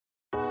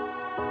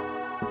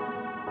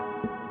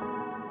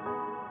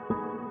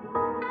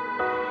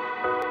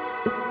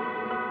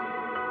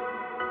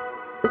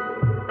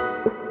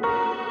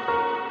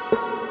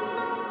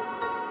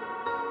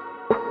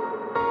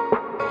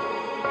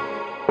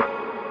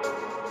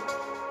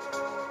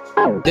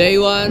Day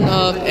 1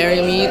 of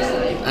area meet.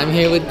 I'm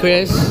here with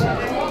Chris.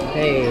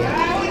 Hey.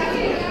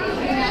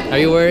 Are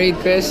you worried,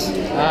 Chris?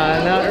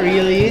 Not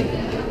really.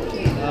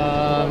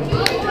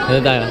 Ano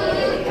tayo?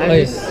 I'm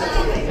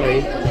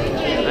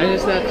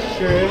just not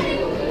sure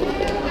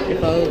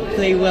if I'll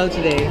play well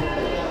today.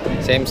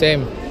 Same.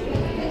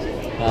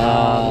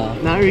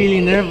 Not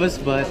really nervous,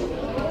 but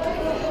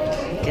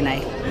can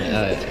I?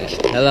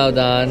 Hello,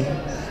 Don.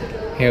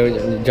 Here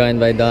we're joined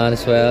by Don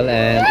as well,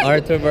 and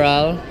Arthur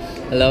Baral.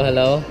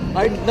 Hello.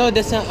 No,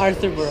 that's not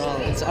Arthur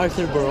Baral. It's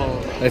Arthur Baral.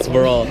 It's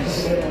Baral.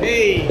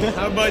 Hey,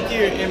 how about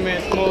you,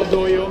 Emmett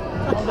Moldoyo?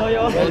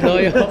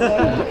 Moldoyo.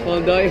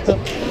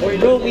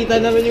 Bro, kita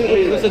naman yung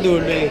A ko sa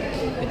dulo eh.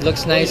 It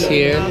looks nice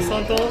here.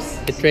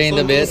 Santos? It rained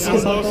a bit.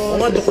 Santos?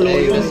 Naman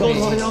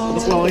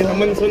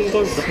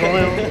Santos.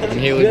 I'm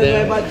here with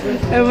them.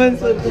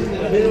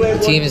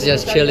 The team is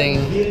just chilling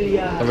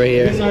over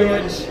here,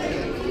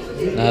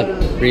 not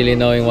really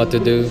knowing what to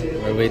do.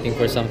 We're waiting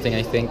for something,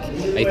 I think.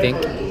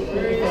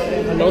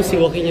 Ano, si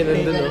Joaquin yun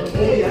nandun, no?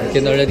 You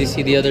can already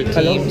see the other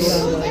teams.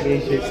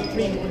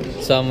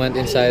 Some went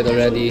inside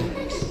already.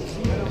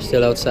 We're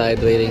still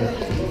outside waiting.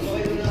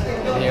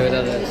 Here with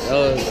others.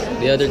 Oh,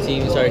 the other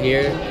teams are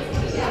here.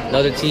 The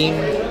other team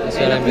is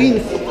what I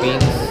meant.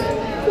 Queens.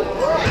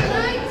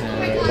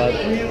 We're about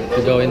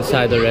to go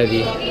inside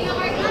already.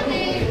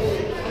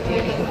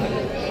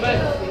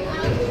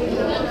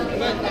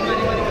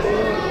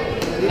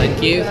 Thank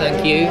you.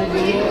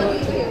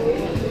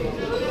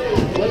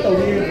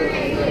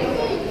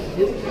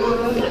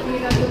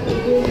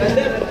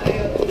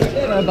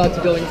 We're about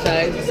to go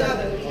inside.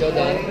 Go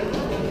down.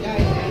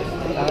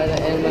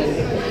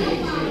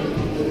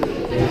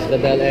 Here's the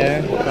Bel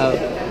Air.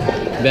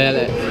 Bel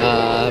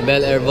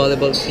Air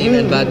volleyball team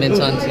and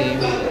badminton team.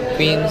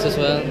 Queens as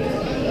well.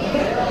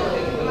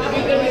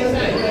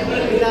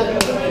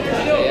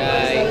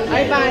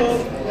 Hi,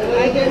 fans!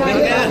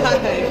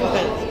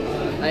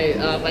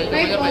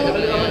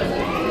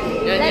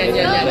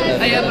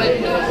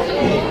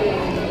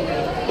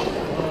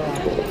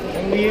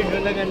 Ang weird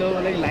na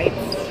walang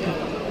lights.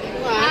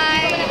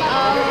 Hi!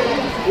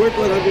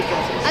 Ito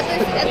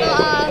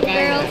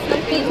girls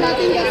ng team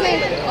natin kasi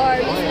or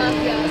Miss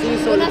Mafia.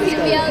 Una si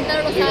Bielda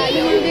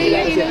Rosario.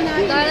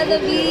 Cara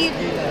David.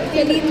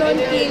 Celine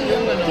Nonkin.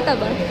 Kita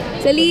ba?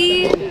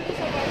 Celine.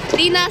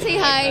 Rina, say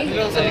hi.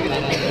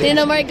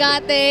 Rina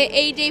Margate.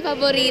 AJ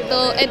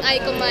Favorito. And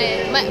Aiko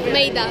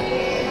Maida.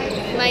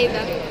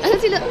 Asa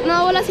sila?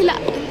 Nawawala sila.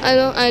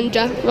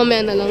 Anja.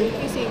 Mamaya na lang.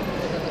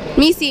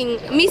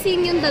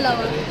 Missing yung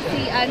dalawa.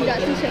 Si Anja,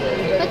 si Shell.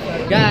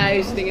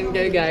 Guys, tingin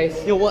kayo guys.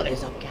 Yo, what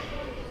is up, guys?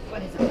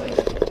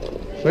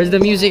 Where's the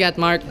music at,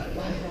 Mark?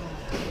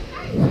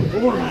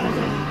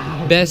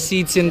 Best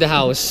seats in the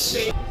house.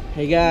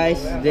 Hey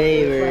guys,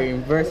 today we're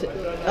in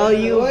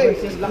LU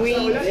versus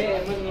Queens.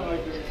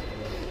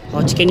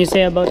 What can you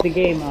say about the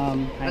game?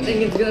 I think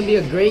it's gonna be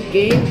a great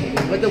game,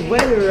 but the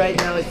weather right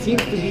now, it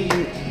seems to be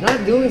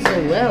not doing so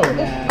well.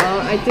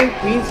 I think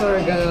Queens are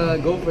gonna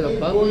go for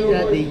the bubbly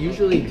that they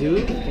usually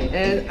do,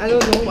 and I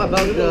don't know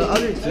about the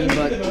other team,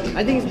 but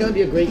I think it's gonna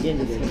be a great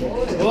game today.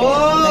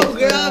 Oh,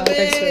 grabe!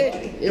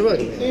 You're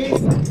right.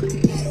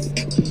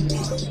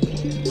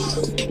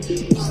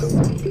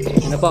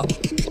 Ano po?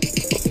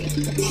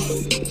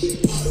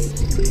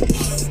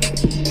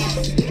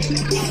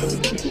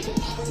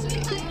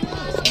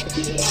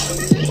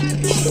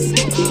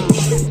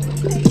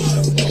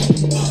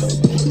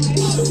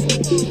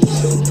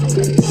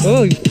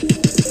 Oh,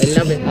 I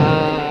love it.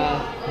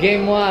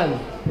 Game 1.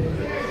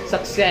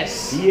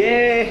 Success.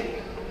 Yeah!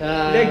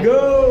 Let's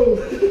go!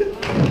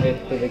 Wait.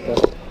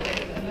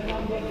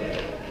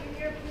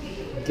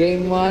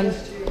 Game 1.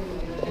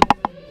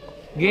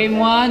 Game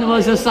 1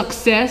 was a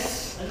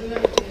success.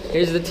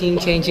 Here's the team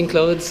changing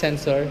clothes.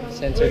 Sensor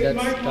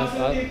that's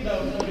up.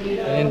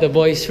 And in the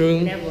boys'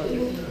 room.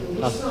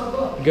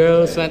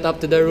 Girls went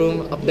up to the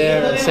room up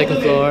there on the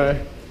second floor.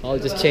 All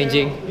just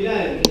changing.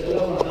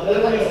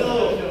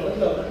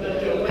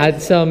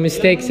 Had some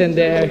mistakes in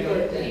there.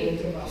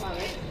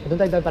 Doon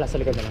tayo pala sa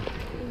likod na lang.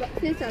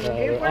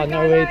 We're on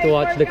our way to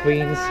watch the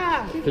Queens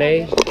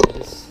play.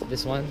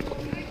 This one.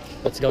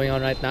 What's going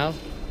on right now?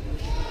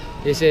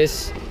 This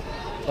is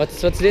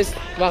what's this?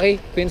 Waki?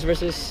 Queens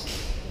versus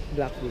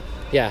Blackwood.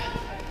 yeah,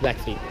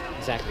 Blackfeet.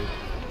 Exactly.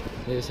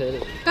 This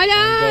is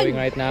going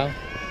right now.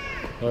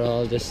 We're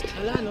all just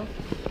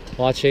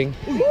watching.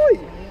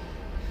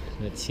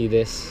 Let's see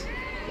this.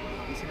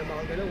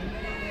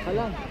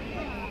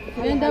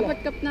 Ayan,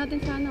 dapat cup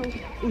natin sana.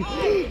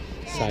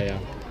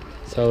 Sayang.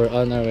 So we're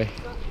on our way.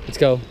 Let's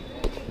go.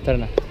 Tara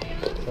na.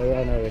 So we're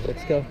on our way.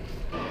 Let's go.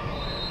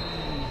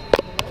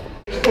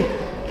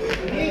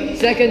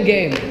 Second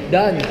game.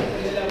 Done.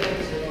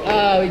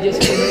 We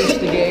just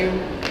finished the game.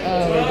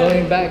 We're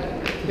going back.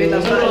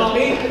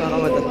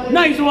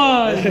 Nice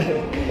one!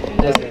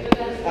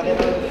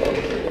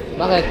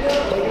 Bakit?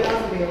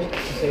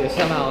 So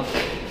somehow.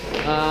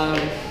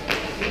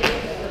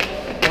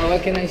 Well,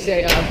 what can I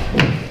say?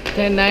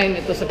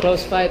 10-9. It was a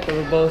close fight. We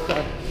were both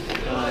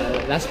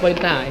last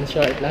point na. In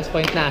short, last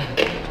point na.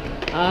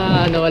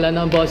 Nawala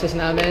na ang boses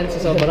namin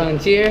sa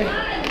sobrang cheer.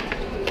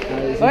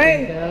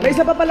 Hoy, may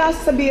isa pa pala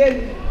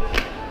sasabihin.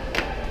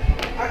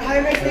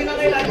 Hi, stay lang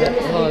kayo lahat.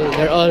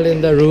 They're all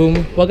in the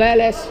room. Wag kayo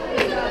alis.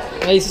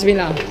 May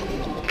sasabihin lang.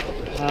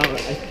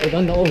 I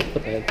don't know.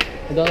 I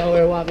don't know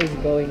where Wapi is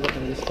going, but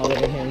I'm just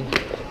following him.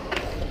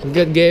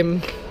 Good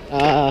game.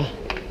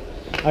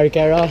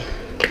 Arcera.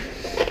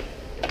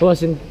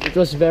 It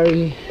was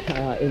very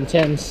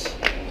intense.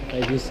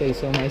 I do say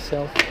so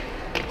myself.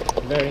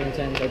 Very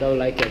intense. I don't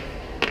like it.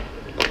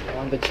 I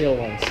want the chill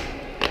ones.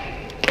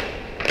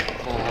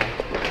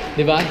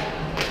 Diba?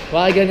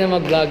 Wag ganyan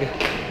mag-vlog.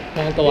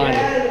 Mga tawanan.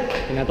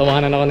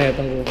 Tinatawanan ako na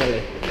itong kupal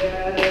eh.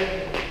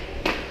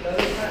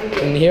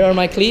 And here are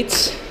my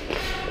cleats.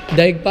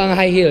 Daig pa ang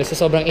high heels sa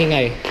sobrang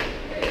ingay. I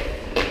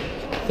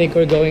think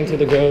we're going to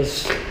the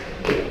girls'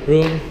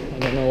 room. I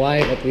don't know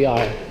why, but we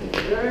are.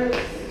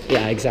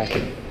 Yeah,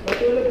 exactly.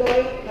 Matulog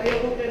kayo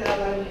kung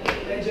kailangan.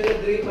 Medyo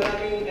na-drain,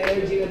 maraming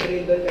energy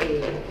na-drain doon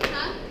kanina.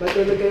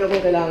 Matulog kayo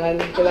kung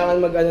kailangan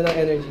mag-ano ng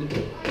energy.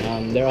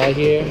 They're all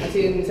here.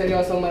 Kasi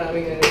seryosong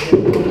maraming energy.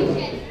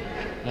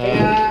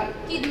 Kaya,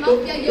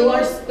 2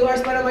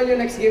 hours pa naman yung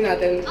next game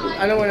natin.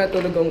 Ano mo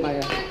natulog kung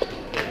kaya?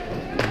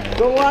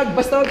 Kung wag,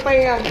 basta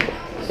magpahinga.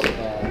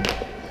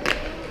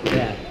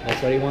 Yeah,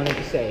 that's what he wanted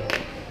to say.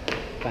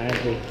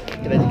 Apparently.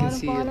 Glad you can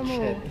see it.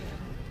 Shit.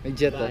 May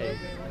jet oh.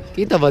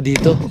 Kita ba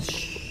dito?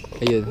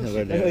 Ayun,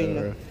 over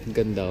there. Ang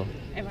ganda oh.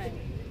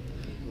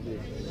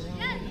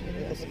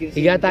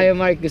 Higa tayo,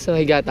 Mark. Gusto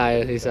mo higa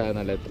tayo sa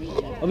ano ulit.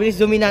 O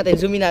bilis, zoomin natin.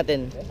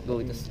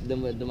 Go, tapos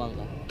dumang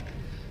ka.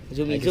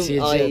 Zoom.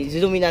 Okay,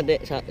 zoomin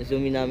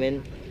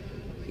namin.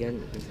 Yan.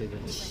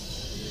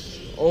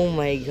 Oh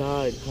my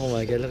god. Oh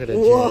my god, look at the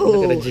jet.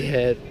 Look at the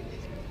jet.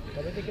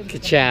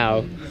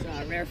 Ka-chow. It's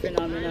a rare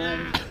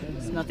phenomenon.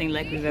 It's nothing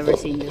like we've ever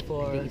seen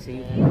before. I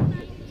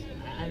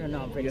don't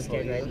know, I'm pretty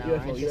scared right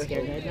now. Aren't you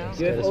scared right now?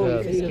 Scared as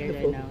well. Scared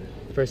right now.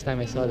 First time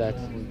I saw that.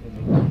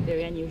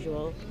 Very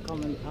unusual,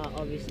 common,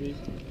 obviously.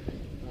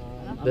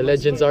 The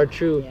legends are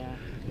true.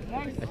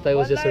 Yeah. I thought it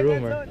was just a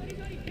rumor.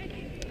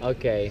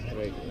 Okay.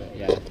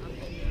 Yeah.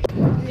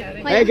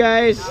 Hey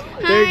guys!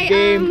 Third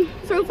game.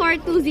 So far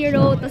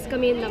 2-0, tas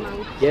kami yung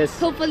lamang. Yes.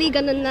 Hopefully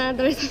ganun na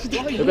the rest of the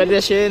game. Look at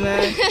this shit, man.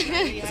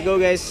 Let's go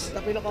guys.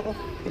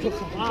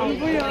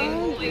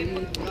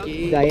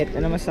 Diet,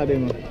 ano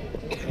masasabi mo?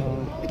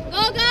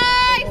 Go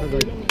guys!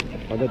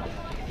 Pagod.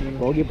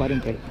 Pogi pa rin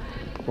kay.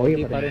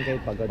 Pogi pa rin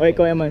kayo pagod. O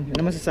ikaw Eman,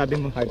 ano masasabi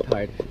mo? Heart.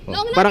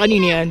 Para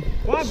kanina yan.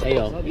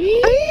 Sa'yo.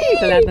 Ay!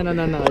 Sa lahat na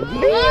nanonood.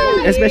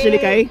 Especially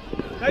kay?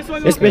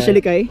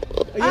 Especially kay?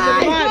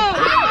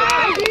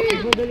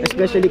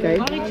 Especially kay?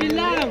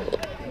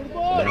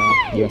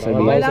 Hindi ko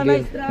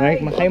sabihin. Mark,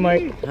 hi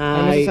Mark.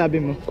 Ano masasabi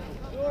mo?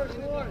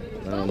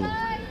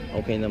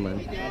 Okay naman.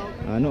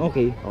 Ano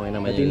okay? Okay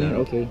naman Pati yung na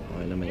laro. okay.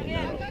 Okay naman yung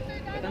laro.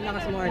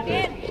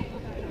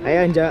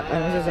 Ayan,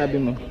 ano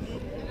masasabi mo?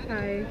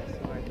 Hi.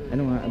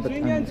 Ano nga? Ba't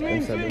ano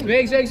sabi mo?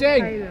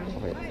 Swing!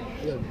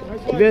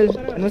 Bel,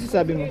 ano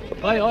masasabi mo?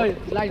 Oy!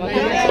 Line!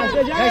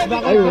 Guys,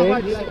 back Ay, up!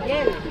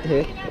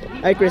 wait.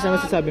 Ay, Chris, ano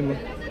masasabi mo?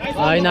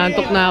 Ay,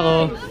 naantok na ako.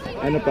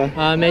 Ano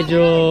pa?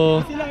 Medyo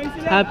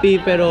happy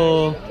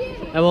pero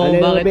ewan ko A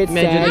little bakit bit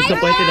medyo sad.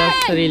 disappointed ako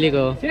sa sarili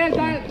ko.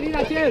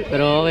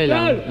 Pero okay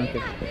lang.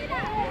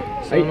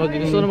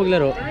 Okay. Gusto na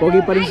maglaro.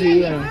 Pogi pa rin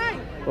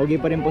Pogi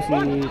pa rin po si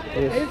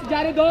Chris.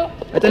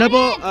 Ito na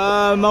po,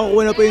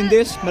 makukuha na po yung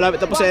disc. Malapit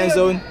na po sa end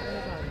zone.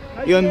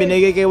 Yun,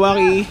 binigay kay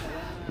Waki.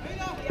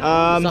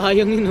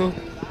 Sayang yun oh.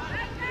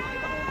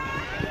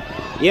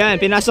 Yan,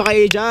 pinasok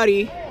kay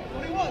Jari.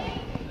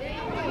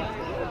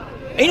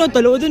 Ay no,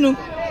 talo dun oh.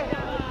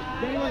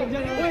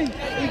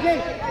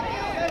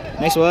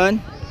 Nice one.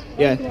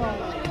 Yan.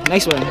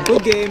 Nice one.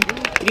 Good game.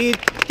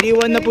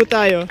 3-1 na po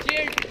tayo.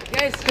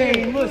 Guys,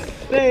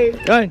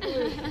 Yan.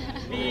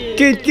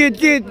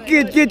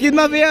 Kid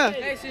Mafia.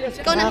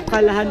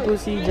 Kalahan po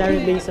si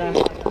Jared Leysa.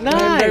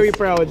 I'm very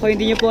proud. Kung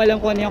hindi niyo po alam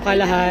kung ano yung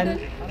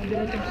kalahan,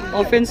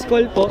 offense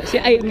call po.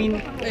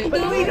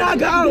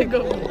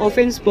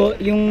 Offense po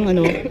yung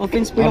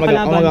offense po yung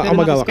kalaban pero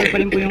naka-score pa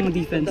rin po yung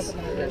defense.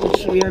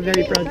 Which we are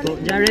very proud po.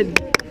 Jared,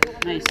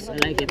 nice. I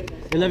like it.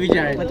 I love you,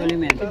 Jared. Patuloy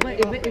men.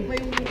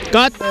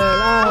 Cut!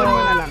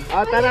 Tara.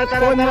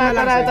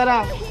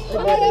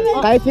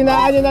 Kahit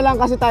hinaan nyo na lang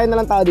kasi tayo na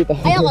lang tao dito.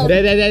 Ayoko.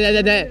 Okay, And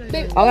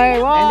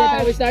that's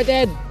how we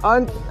started.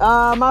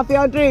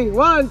 Mafia on 3.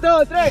 1,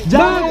 2, 3.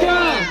 Jump!